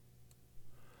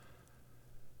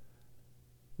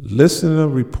Listener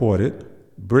Reported,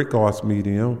 Brick Arts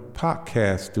Medium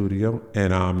podcast studio,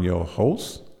 and I'm your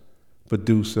host,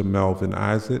 producer Melvin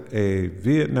Isaac, a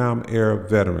Vietnam-era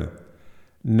veteran.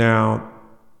 Now,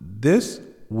 this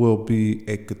will be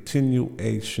a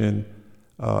continuation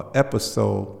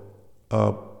episode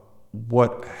of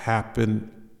what happened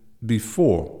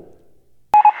before.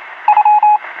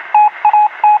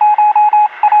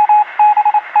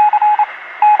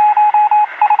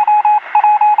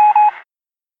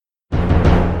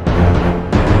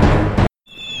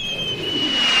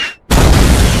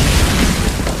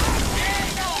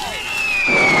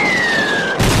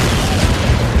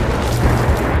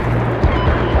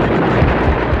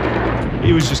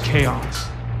 It was just chaos.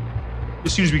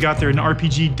 As soon as we got there, an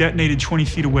RPG detonated 20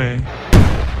 feet away.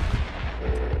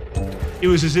 It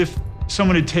was as if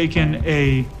someone had taken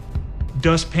a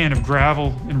dustpan of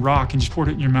gravel and rock and just poured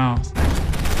it in your mouth.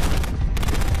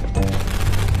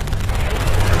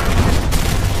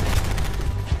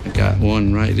 I got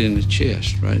one right in the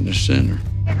chest, right in the center.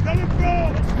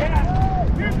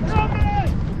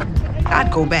 I'd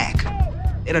go back.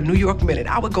 In a New York Minute,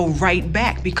 I would go right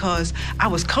back because I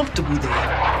was comfortable there.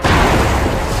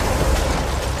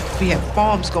 We had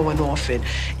bombs going off and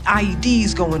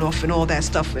IEDs going off and all that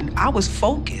stuff, and I was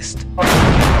focused.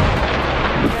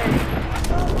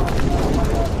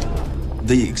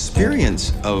 The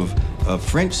experience of a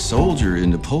French soldier in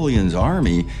Napoleon's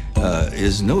army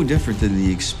is no different than the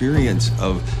experience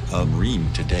of a Marine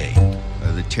today.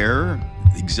 The terror,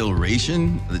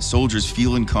 exhilaration that soldiers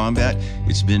feel in combat,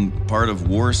 it's been part of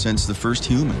war since the first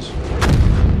humans.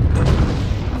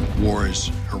 War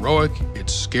is heroic,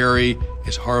 it's scary,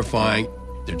 it's horrifying.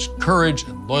 There's courage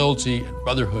and loyalty and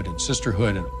brotherhood and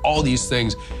sisterhood and all these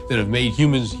things that have made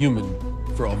humans human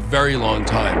for a very long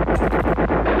time.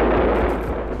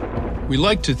 We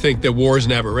like to think that war is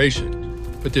an aberration,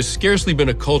 but there's scarcely been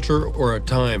a culture or a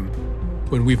time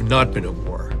when we've not been at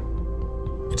war.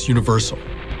 It's universal.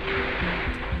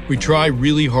 We try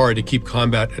really hard to keep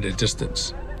combat at a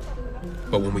distance.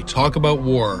 But when we talk about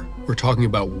war, we're talking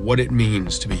about what it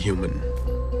means to be human.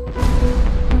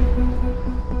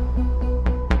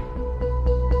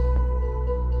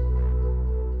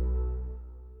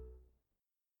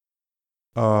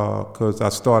 Because I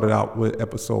started out with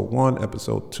episode 1,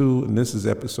 episode 2, and this is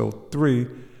episode 3.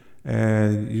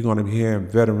 And you're going to be hearing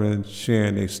veterans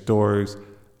sharing their stories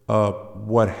of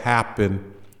what happened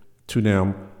to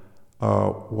them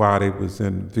while they was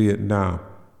in Vietnam,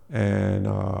 and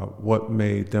what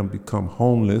made them become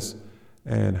homeless,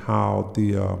 and how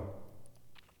the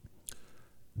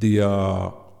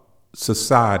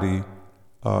society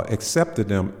accepted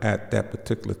them at that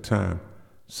particular time.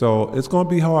 So it's going to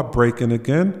be heartbreaking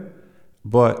again,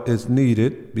 but it's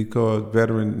needed because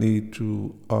veterans need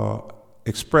to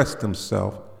express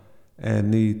themselves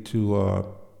and need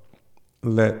to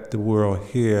let the world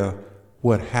hear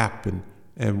what happened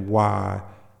and why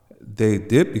they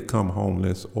did become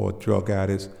homeless or drug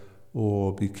addicts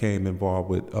or became involved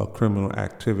with criminal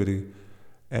activity,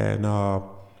 and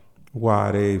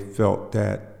why they felt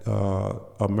that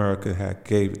America had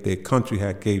their country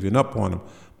had given up on them.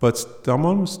 But some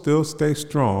of them still stay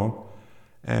strong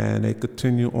and they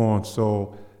continue on.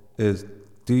 So it's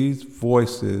these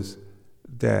voices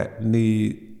that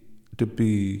need to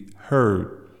be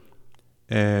heard.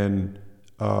 And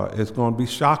it's going to be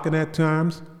shocking at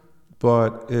times,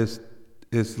 but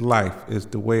it's life. It's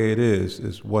the way it is.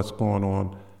 It's what's going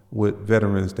on with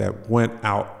veterans that went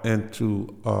out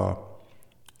into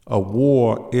a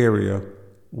war area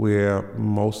where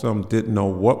most of them didn't know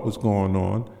what was going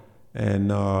on.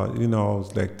 And,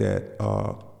 it's like that.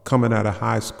 Coming out of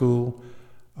high school,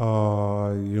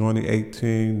 you're only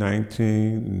 18, 19,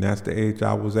 and that's the age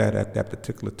I was at that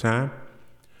particular time.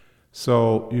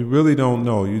 So you really don't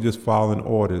know. You're just following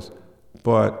orders.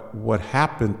 But what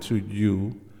happened to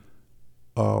you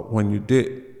when you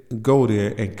did go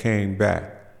there and came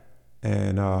back?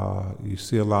 And you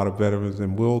see a lot of veterans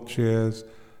in wheelchairs.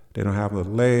 They don't have a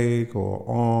leg or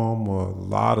arm or a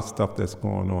lot of stuff that's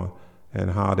going on,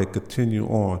 and how they continue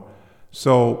on.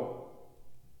 So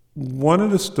one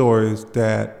of the stories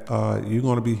that you're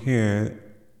going to be hearing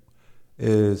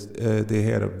is they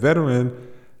had a veteran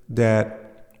that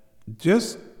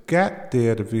just got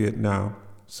there to Vietnam.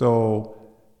 So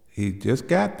he just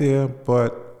got there,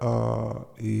 but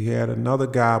he had another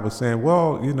guy was saying,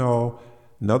 well,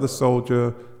 another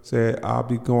soldier said, I'll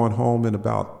be going home in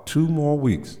about 2 more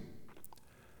weeks.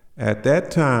 At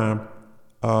that time,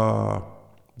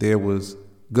 there was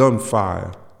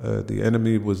gunfire. The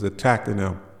enemy was attacking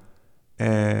them.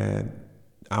 And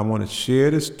I want to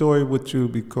share this story with you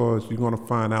because you're going to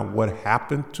find out what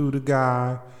happened to the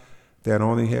guy that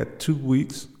only had 2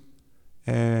 weeks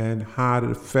and how it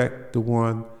affect the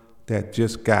one that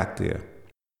just got there.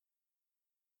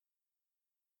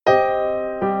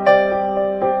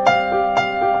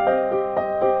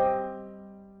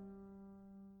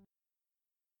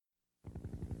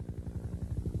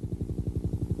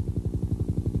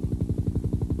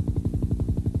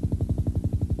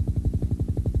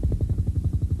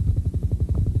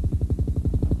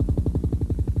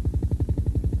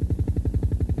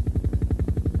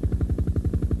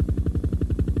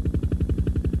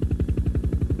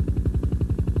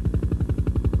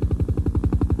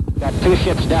 Got 2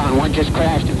 ships down, one just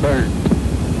crashed and burned.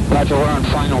 Roger, we're on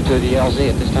final to the LZ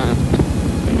at this time.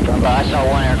 Well, I saw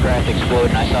one aircraft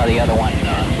explode and I saw the other one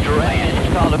land.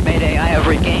 It's called a mayday. I have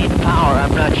regained power.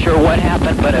 I'm not sure what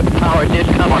happened, but power did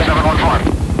come back.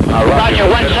 1714. Roger,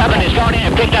 17 is going in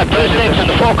and picked up 26 and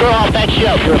the full crew off that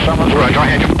ship. Roger, go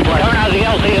ahead. Coming out of the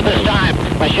LZ at this time.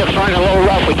 My ship's running a little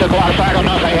rough. We took a lot of fire. I don't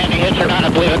know if I had any hits or not. I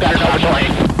believe I got an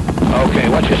overswing. Okay,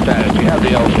 what's your status? You have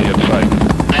the LZ in sight.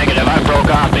 Negative. I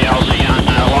broke off the LZ on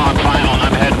long final, and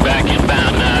I'm heading back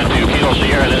inbound to Kilo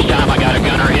Sierra. This time I got a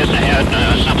gunner hitting ahead.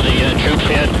 Some of the troops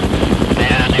hit,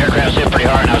 and the aircraft hit pretty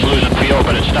hard, and I was losing fuel,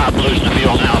 but it stopped losing the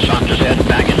fuel now, so I'm just heading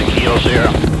back into Kilo Sierra.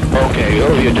 Okay,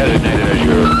 who have you designated as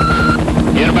your...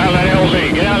 Get about that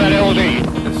LZ. Get out of that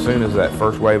LZ. As soon as that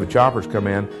first wave of choppers come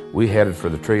in, we headed for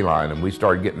the tree line, and we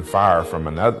started getting fire from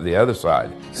the other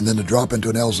side. And then to drop into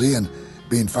an LZ and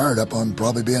being fired up on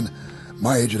probably being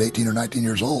my age at 18 or 19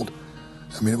 years old,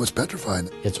 I mean, it was petrified.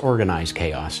 It's organized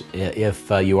chaos. If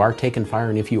you are taking fire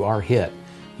and if you are hit,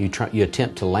 you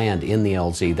attempt to land in the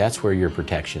LZ. That's where your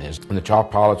protection is. And the chalk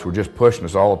pilots were just pushing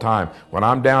us all the time. When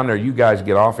I'm down there, you guys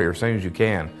get off here as soon as you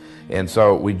can. And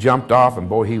so we jumped off, and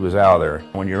boy, he was out of there.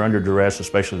 When you're under duress,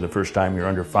 especially the first time you're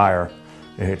under fire,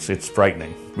 it's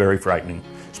frightening, very frightening,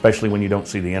 especially when you don't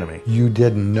see the enemy. You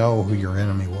didn't know who your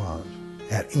enemy was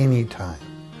at any time.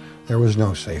 There was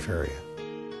no safe area.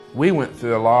 We went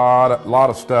through a lot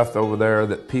of stuff over there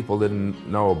that people didn't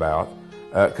know about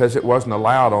because it wasn't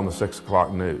allowed on the 6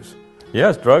 o'clock news.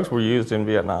 Yes, drugs were used in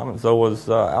Vietnam, and so was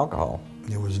alcohol.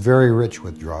 It was very rich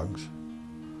with drugs,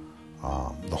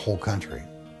 the whole country.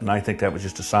 And I think that was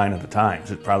just a sign of the times.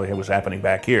 It probably was happening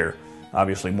back here.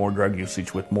 Obviously more drug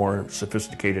usage with more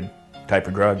sophisticated type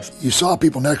of drugs. You saw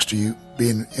people next to you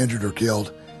being injured or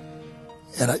killed,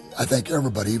 and I think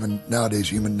everybody, even nowadays,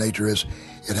 human nature is,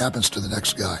 it happens to the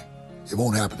next guy. It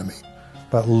won't happen to me.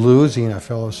 But losing a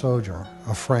fellow soldier,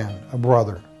 a friend, a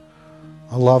brother,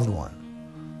 a loved one,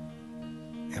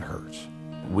 it hurts.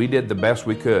 We did the best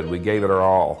we could. We gave it our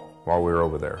all while we were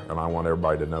over there, and I want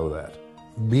everybody to know that.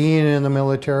 Being in the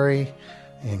military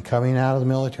and coming out of the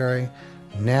military,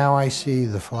 now I see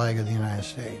the flag of the United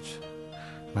States,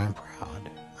 and I'm proud.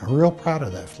 I'm real proud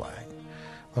of that flag.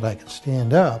 But I can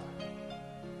stand up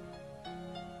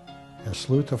and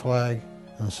salute the flag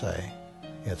and say,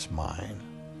 it's mine.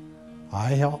 I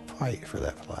helped fight for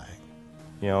that flag.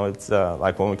 You know, it's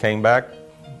like when we came back,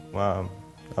 I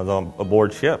was on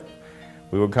aboard ship.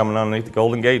 We were coming underneath the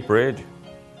Golden Gate Bridge,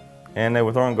 and they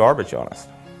were throwing garbage on us.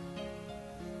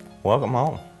 Welcome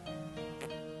home.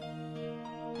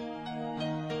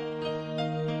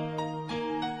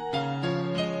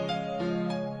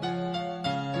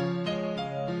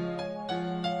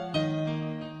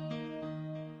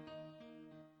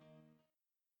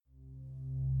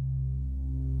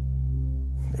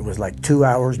 It was like 2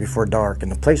 hours before dark,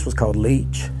 and the place was called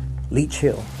Leech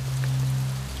Hill.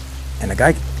 And a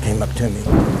guy came up to me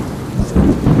and said,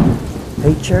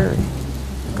 "Hey, Cherry,"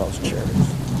 he calls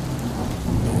cherries.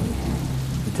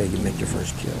 Until you make your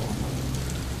first kill.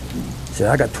 He said,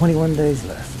 "I got 21 days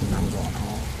left, and I'm going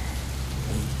home."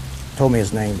 He told me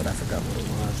his name, but I forgot what it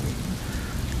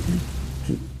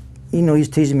was. And he's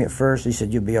teasing me at first. He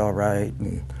said, "You'll be all right."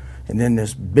 And then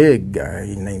this big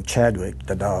guy named Chadwick,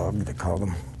 the dog, they called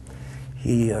him,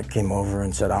 he came over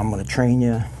and said, "I'm going to train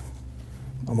you.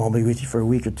 I'm going to be with you for a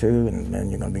week or two, and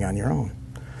then you're going to be on your own."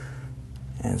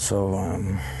 And so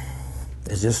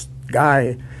there's this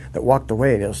guy that walked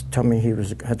away. They was telling me he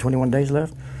had 21 days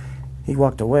left. He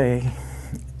walked away,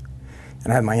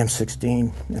 and I had my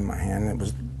M16 in my hand. It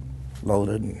was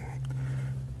loaded, and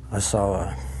I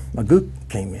saw a gook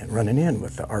came in, running in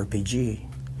with the RPG.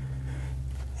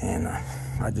 And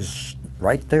I just,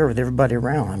 right there with everybody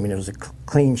around. I mean, it was a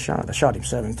clean shot. I shot him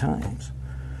 7 times.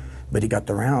 But he got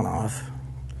the round off,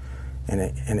 and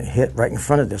it hit right in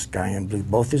front of this guy and blew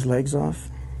both his legs off,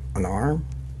 an arm,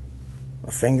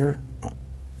 a finger,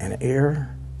 an ear,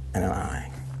 and an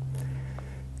eye.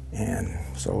 And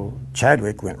so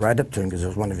Chadwick went right up to him because it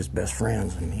was one of his best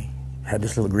friends, and he had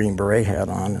this little green beret hat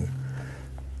on, and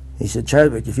He said,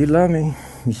 Chadwick, if you love me,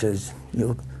 he says,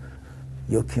 you'll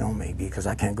kill me because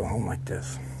I can't go home like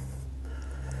this.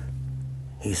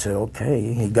 He said,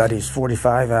 okay. He got his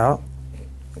 .45 out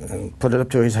and put it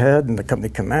up to his head, and the company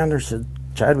commander said,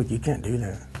 Chadwick, you can't do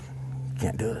that. You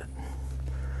can't do it.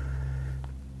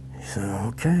 He said,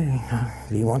 okay,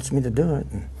 he wants me to do it,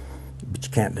 but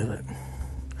you can't do it.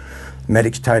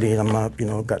 Medics tidied him up,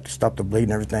 got to stop the bleed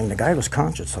and everything. The guy was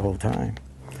conscious the whole time.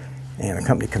 And the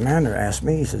company commander asked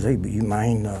me, he says, hey, but you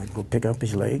mind go pick up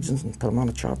his legs and put him on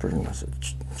the chopper? And I said,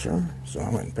 sure. So I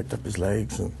went and picked up his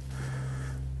legs, and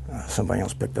somebody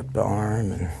else picked up the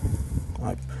arm, and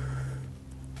I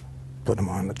put him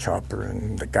on the chopper.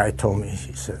 And the guy told me,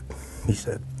 he said,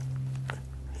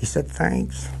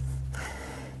 thanks.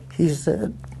 He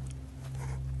said,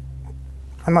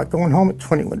 I'm not going home at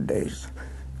 21 days.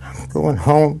 I'm going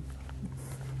home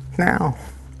now.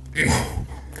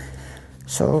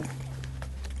 So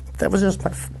that was just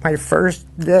my first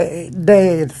day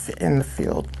in the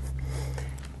field.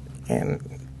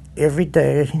 And every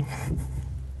day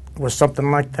was something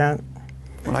like that.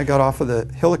 When I got off of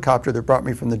the helicopter that brought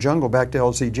me from the jungle back to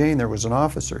LZ Jane, there was an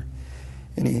officer.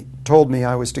 And he told me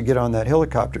I was to get on that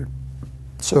helicopter.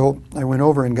 So I went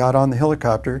over and got on the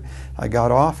helicopter. I got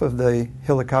off of the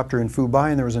helicopter in Phu Bai,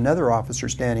 and there was another officer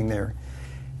standing there.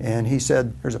 And he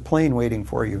said, there's a plane waiting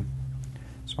for you.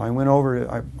 So I went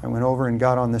over and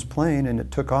got on this plane, and it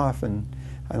took off, and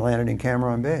I landed in Cam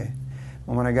Ranh Bay.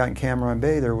 And when I got in Cam Ranh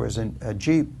Bay, there was a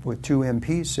Jeep with 2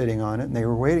 MPs sitting on it, and they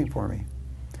were waiting for me.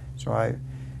 So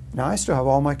now I still have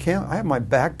all my I have my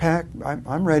backpack.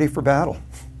 I'm ready for battle.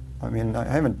 I mean, I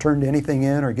haven't turned anything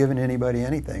in or given anybody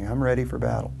anything. I'm ready for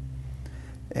battle.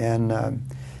 And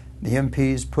the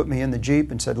MPs put me in the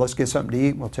Jeep and said, let's get something to eat,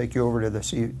 and we'll take you over to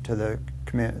the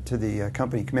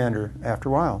company commander after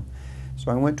a while. So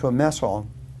I went to a mess hall.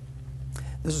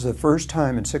 This is the first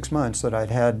time in 6 months that I'd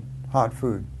had hot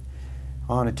food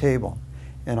on a table.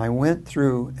 And I went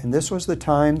through, and this was the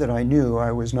time that I knew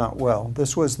I was not well.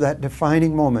 This was that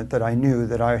defining moment that I knew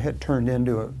that I had turned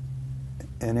into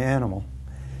an animal.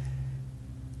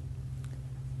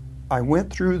 I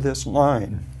went through this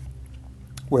line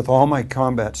with all my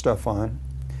combat stuff on,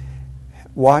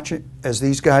 watching as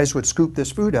these guys would scoop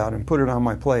this food out and put it on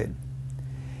my plate.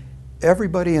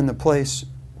 Everybody in the place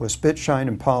was spit, shine,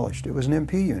 and polished. It was an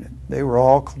MP unit. They were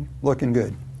all looking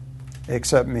good,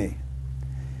 except me.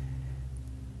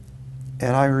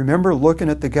 And I remember looking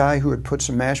at the guy who had put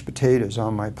some mashed potatoes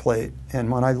on my plate, and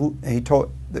when he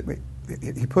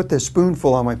put this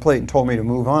spoonful on my plate and told me to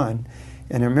move on.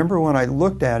 And I remember when I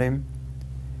looked at him,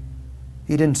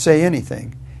 he didn't say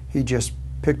anything. He just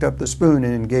picked up the spoon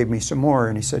and gave me some more,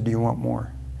 and he said, do you want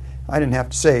more? I didn't have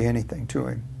to say anything to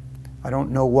him. I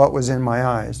don't know what was in my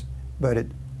eyes, but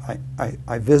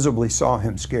I visibly saw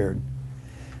him scared.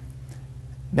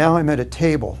 Now I'm at a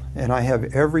table, and I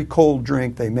have every cold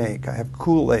drink they make. I have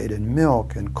Kool-Aid and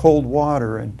milk and cold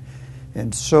water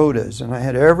and sodas, and I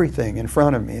had everything in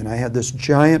front of me, and I had this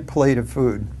giant plate of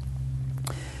food.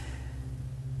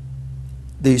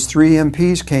 These 3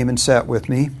 MPs came and sat with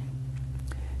me,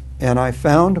 and I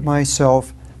found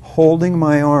myself holding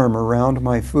my arm around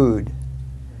my food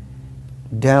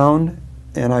down,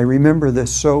 and I remember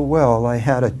this so well. I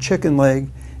had a chicken leg,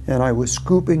 and I was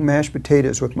scooping mashed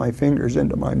potatoes with my fingers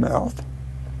into my mouth.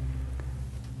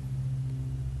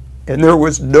 And there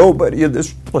was nobody in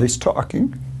this place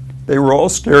talking. They were all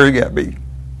staring at me.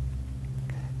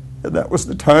 And that was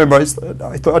the time I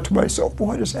thought to myself,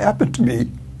 what has happened to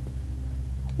me?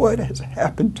 What has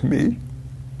happened to me?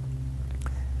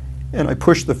 And I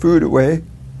pushed the food away,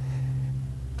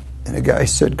 and a guy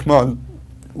said, come on,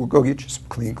 we'll go get you some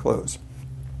clean clothes.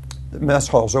 The mess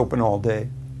hall's open all day.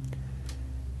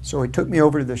 So he took me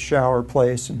over to the shower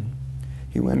place, and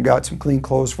he went and got some clean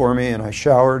clothes for me, and I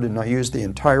showered, and I used the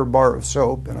entire bar of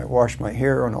soap, and I washed my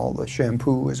hair, and all the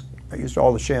shampoo. I used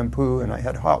all the shampoo, and I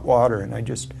had hot water, and I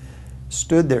just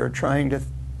stood there trying to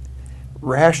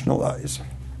rationalize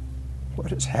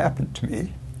what has happened to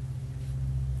me.